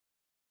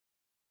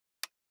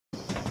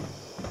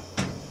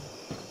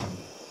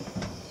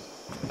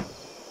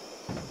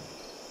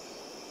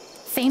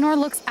Thanor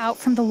looks out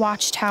from the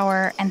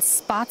watchtower and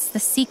spots the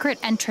secret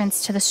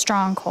entrance to the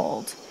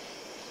stronghold.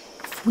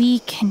 If we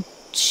can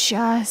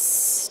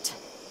just...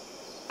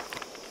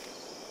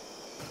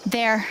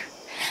 There.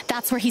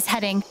 That's where he's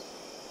heading.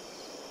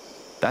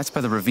 That's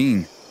by the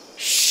ravine.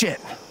 Shit.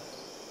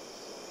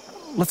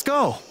 Let's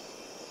go.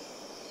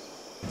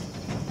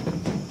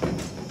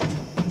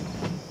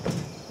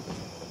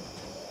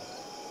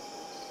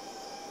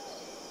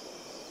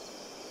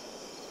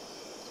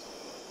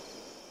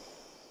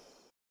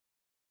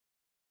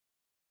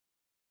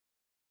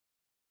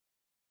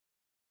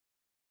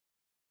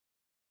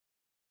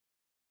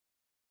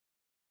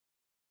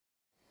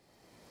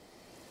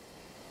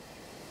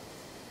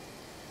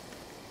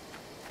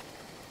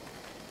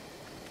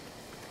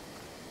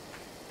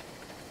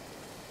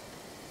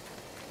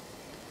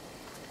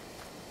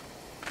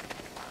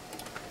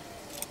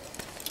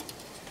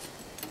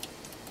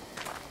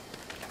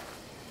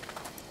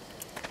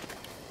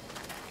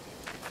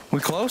 We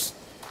close?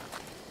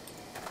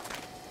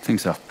 Think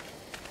so.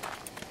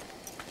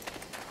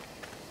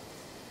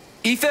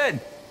 Ethan!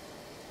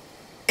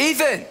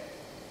 Ethan!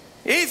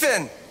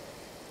 Ethan!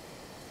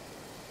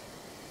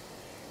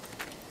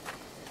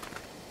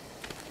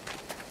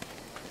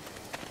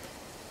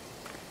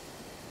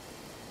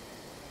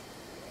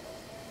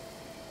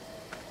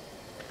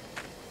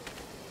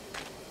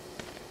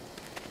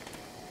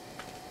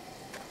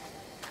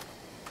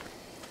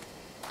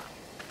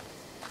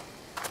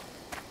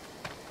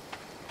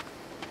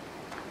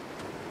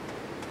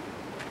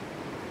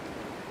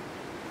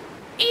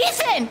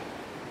 Ethan!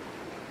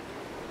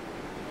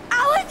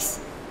 Alex!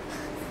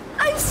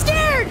 I'm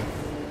scared!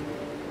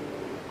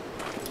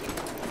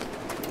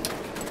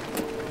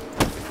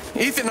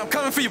 Ethan, I'm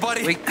coming for you,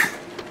 buddy. Wait.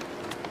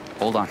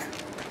 Hold on.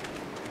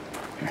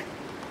 Here.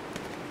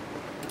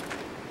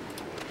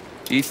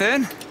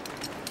 Ethan?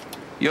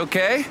 You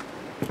okay?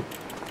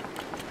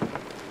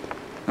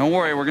 Don't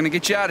worry, we're gonna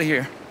get you out of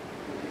here.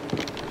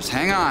 Just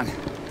hang on.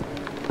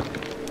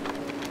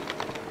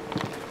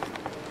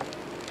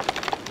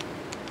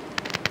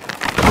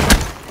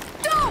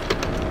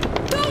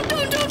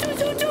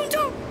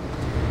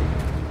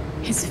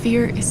 His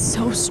fear is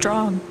so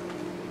strong.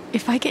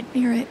 If I get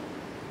near it...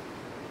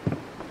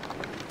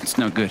 It's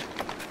no good.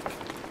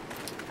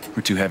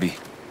 We're too heavy.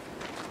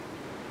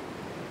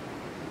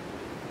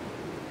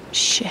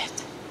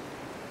 Shit.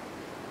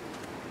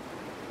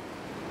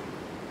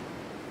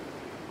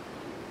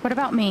 What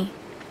about me?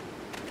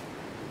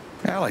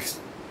 Alex.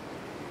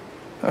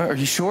 Are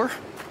you sure?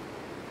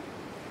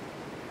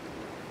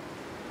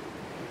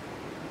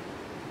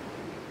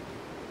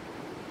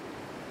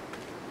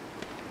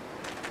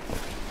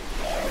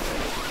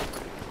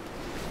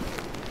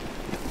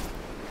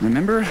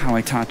 Remember how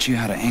I taught you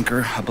how to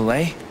anchor a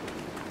belay?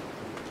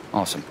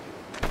 Awesome.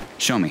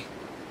 Show me.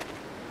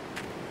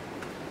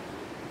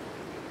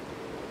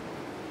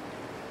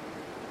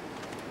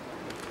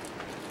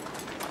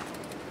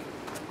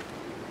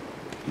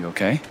 You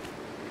okay?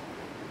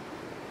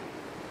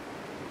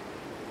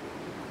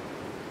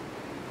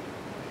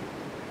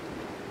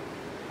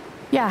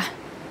 Yeah,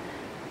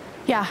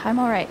 I'm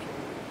all right.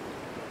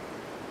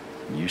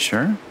 You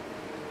sure?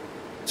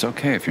 It's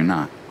okay if you're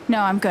not.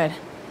 No, I'm good.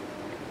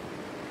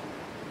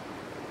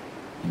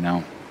 You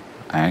know,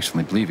 I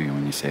actually believe you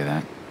when you say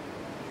that.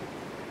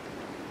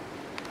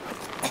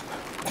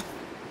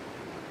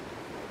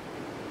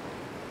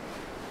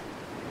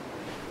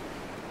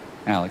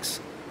 Alex,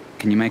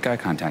 can you make eye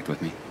contact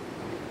with me?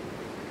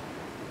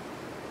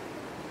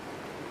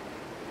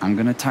 I'm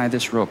gonna tie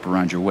this rope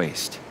around your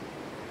waist.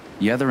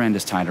 The other end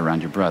is tied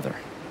around your brother.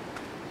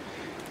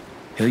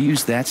 He'll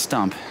use that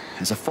stump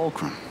as a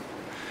fulcrum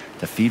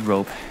to feed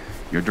rope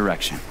your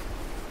direction.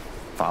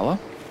 Follow?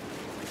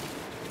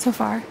 So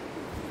far.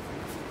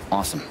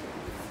 Awesome.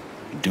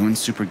 You're doing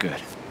super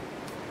good.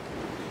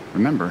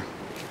 Remember,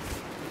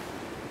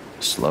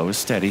 slow is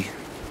steady,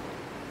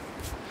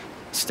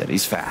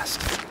 steady's fast.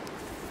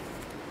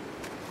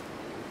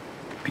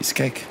 Piece of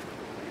cake.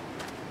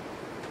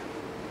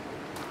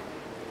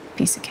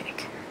 Piece of cake.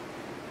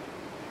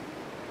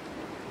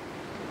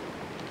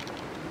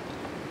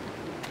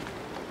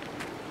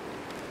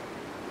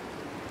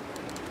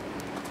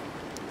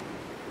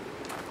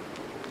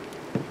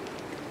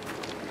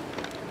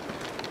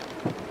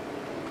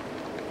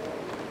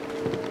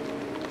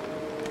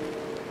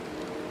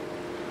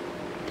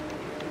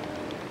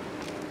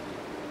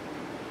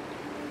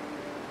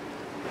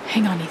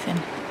 Hang on, Ethan.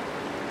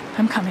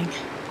 I'm coming.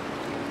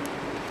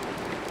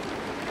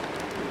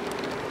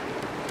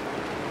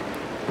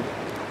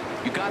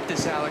 You got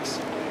this, Alex.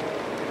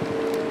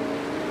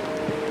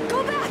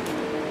 Go back!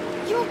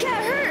 You'll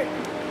get hurt!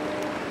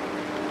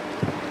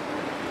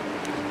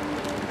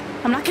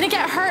 I'm not gonna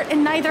get hurt,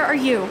 and neither are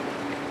you.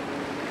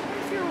 What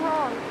if you're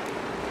wrong?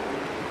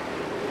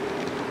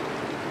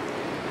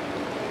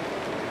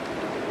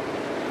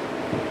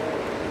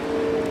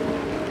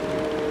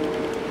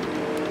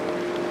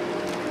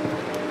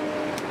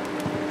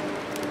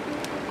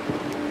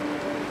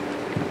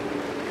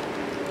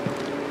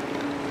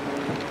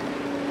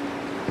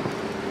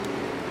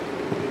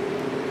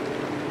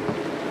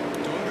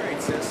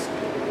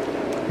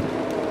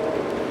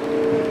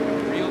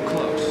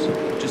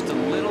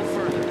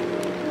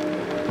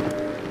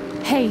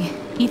 Hey,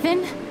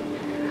 Ethan?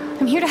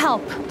 I'm here to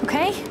help,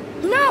 okay?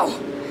 No!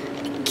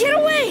 Get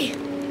away!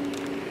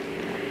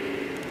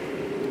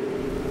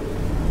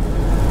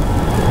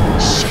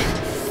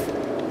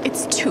 Shit.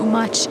 It's too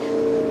much.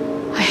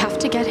 I have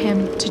to get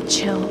him to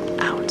chill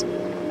out.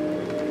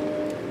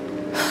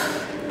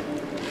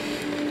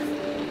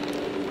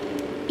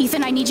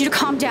 Ethan, I need you to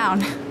calm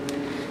down.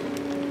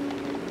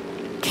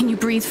 Can you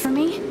breathe for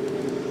me?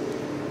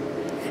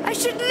 I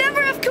should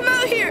never have come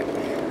out here!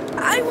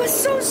 I was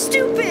so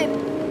stupid!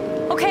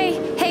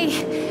 Okay,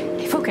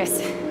 hey,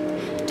 focus.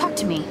 Talk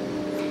to me.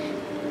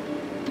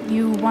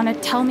 You want to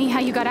tell me how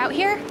you got out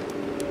here?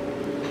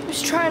 I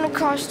was trying to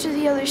cross to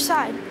the other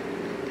side.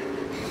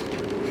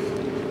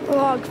 The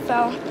log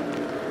fell.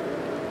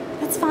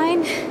 That's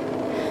fine.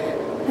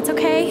 That's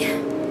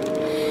okay.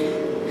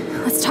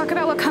 Let's talk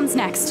about what comes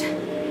next.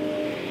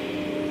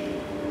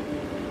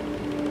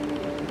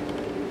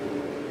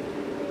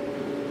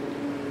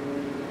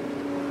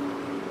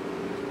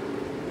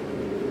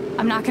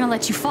 I'm not gonna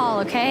let you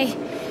fall, okay?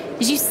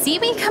 Did you see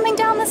me coming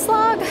down this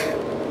log?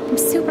 I'm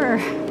super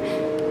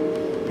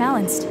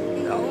balanced.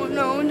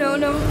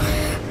 No.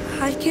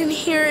 I can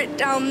hear it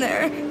down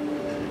there.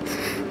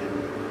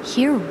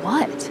 Hear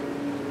what?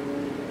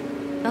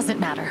 Doesn't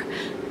matter.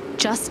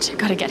 Just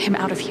gotta get him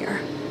out of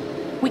here.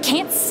 We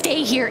can't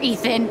stay here,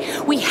 Ethan.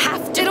 We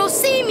have to. It'll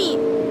see me!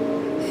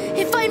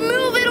 If I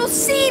move, it'll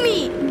see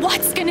me!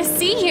 What's gonna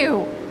see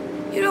you?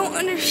 You don't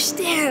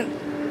understand.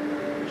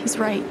 He's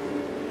right.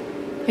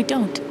 I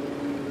don't.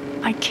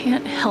 I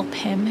can't help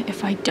him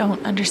if I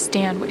don't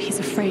understand what he's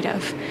afraid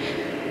of.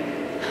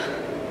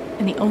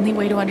 And the only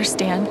way to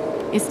understand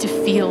is to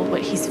feel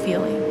what he's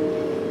feeling.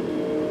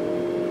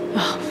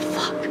 Oh,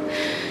 fuck.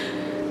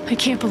 I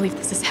can't believe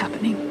this is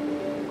happening.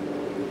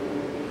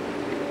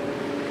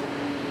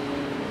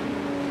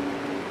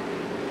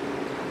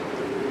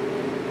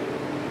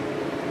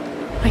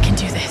 I can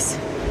do this.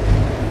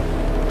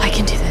 I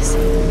can do this.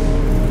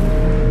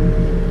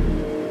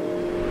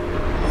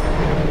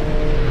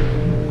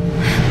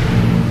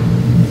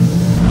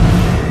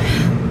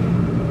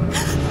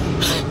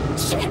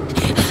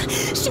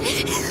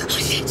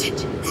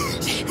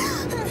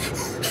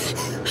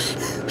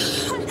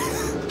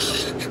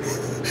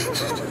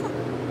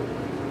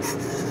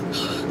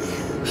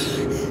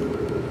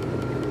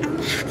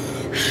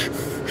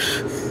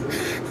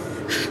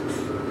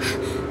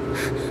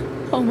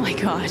 Oh my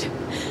God.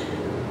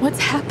 What's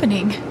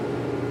happening?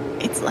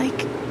 It's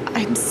like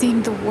I'm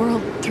seeing the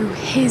world through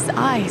his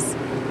eyes.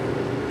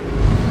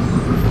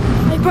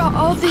 I brought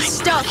all this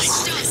stuff.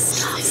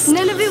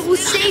 None of it will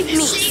save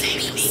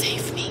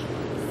me.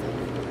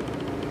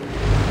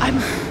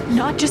 I'm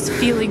not just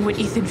feeling what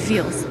Ethan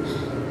feels.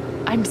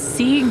 I'm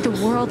seeing the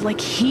world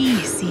like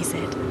he sees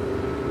it.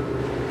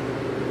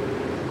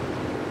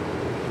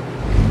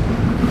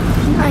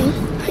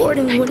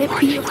 Gordon wouldn't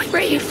be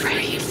afraid,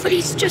 but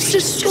he's just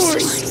a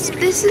story.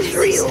 This is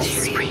real.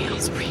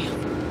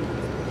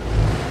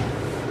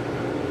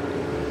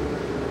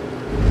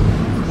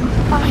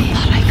 I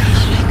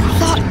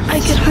thought I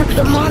could hurt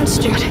the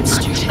monster,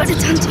 but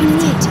it's hunting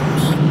me.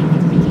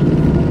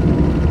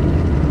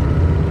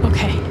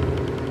 Okay.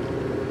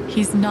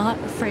 He's not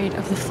afraid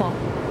of the fall.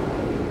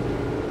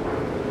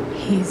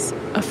 He's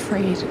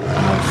afraid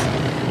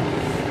of...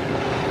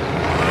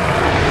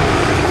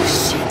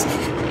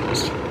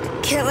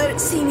 Can't let it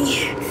see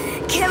me.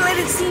 Can't let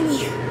it see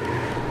me.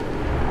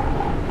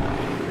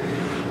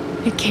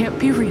 It can't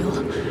be real.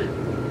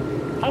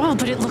 Oh,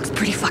 but it looks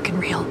pretty fucking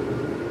real.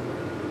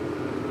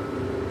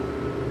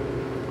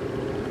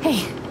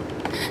 Hey.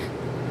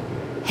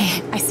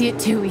 Hey, I see it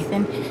too,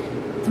 Ethan.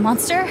 The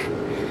monster?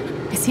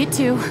 I see it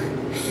too.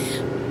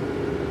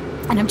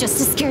 And I'm just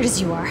as scared as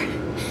you are.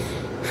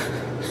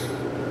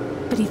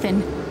 But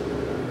Ethan,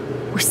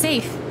 we're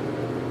safe.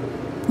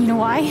 You know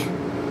why?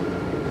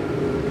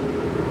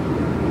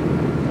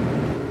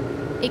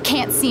 It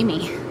can't see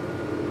me.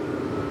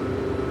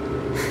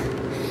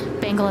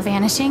 Bangla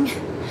vanishing,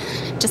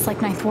 just like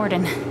Ninth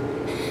Warden. I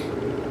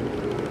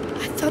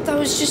thought that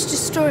was just a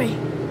story.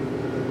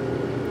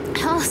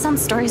 Well, some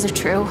stories are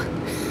true,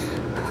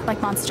 like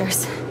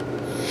monsters.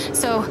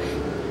 So,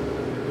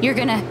 you're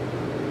gonna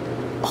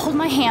hold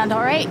my hand,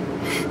 all right?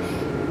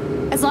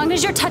 As long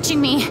as you're touching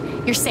me,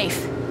 you're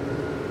safe.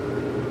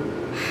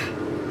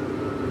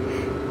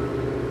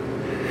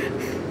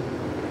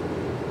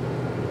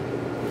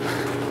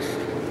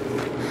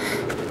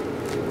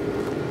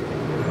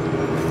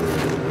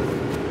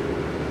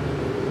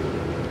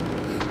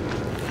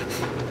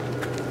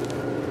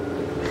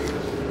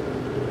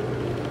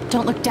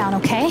 Don't look down,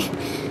 okay?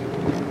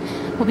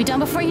 We'll be done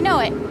before you know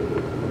it.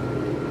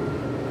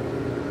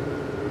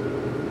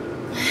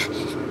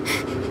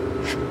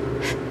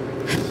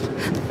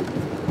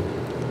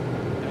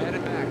 I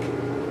headed back.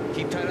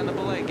 Keep tight on the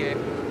belay, Gabe.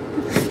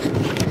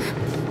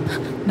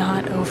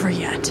 Not over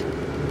yet.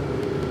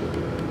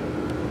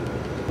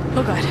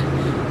 Oh God.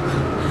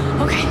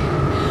 Okay.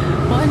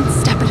 One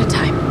step at a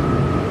time.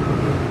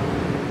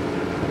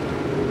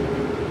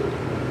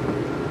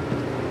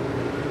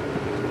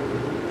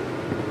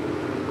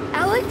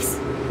 Alex?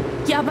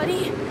 Yeah,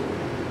 buddy?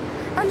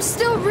 I'm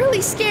still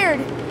really scared.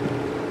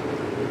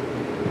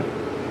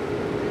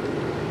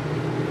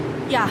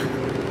 Yeah.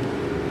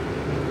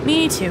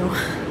 Me too.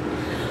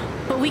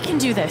 But we can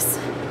do this.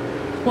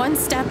 One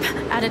step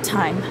at a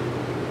time.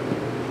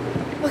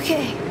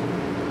 Okay.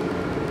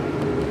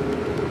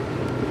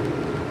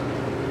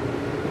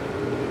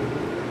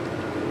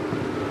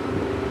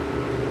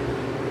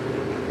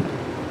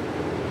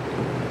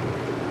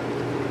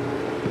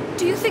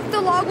 Do you think the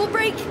log will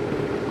break?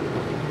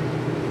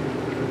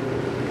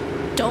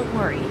 Don't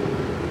worry.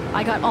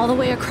 I got all the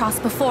way across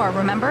before,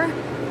 remember?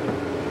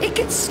 It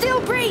could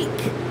still break.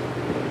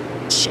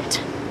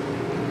 Shit.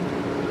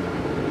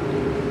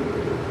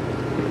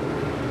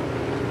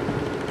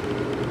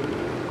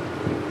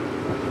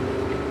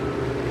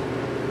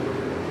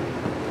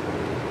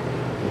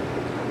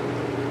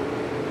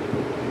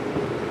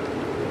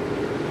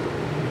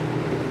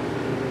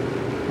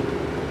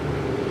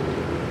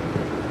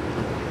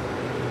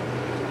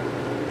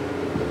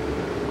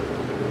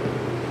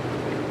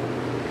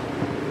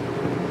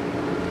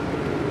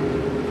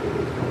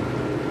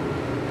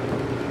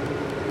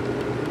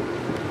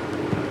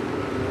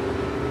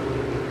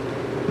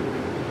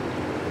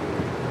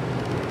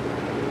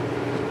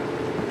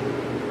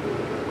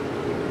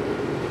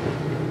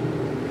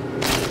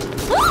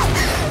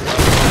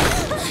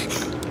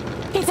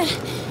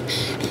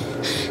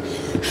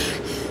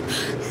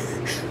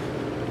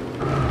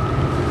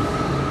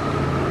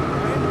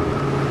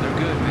 They're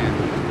good,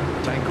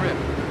 man. Tight grip.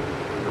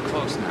 We're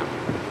close now.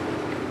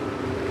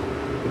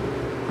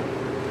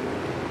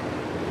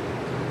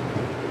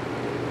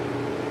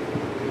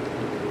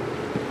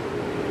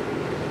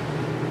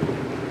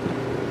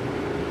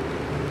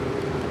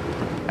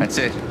 That's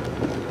it.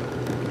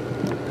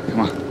 Come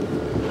on.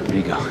 There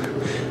you go.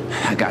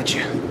 I got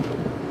you.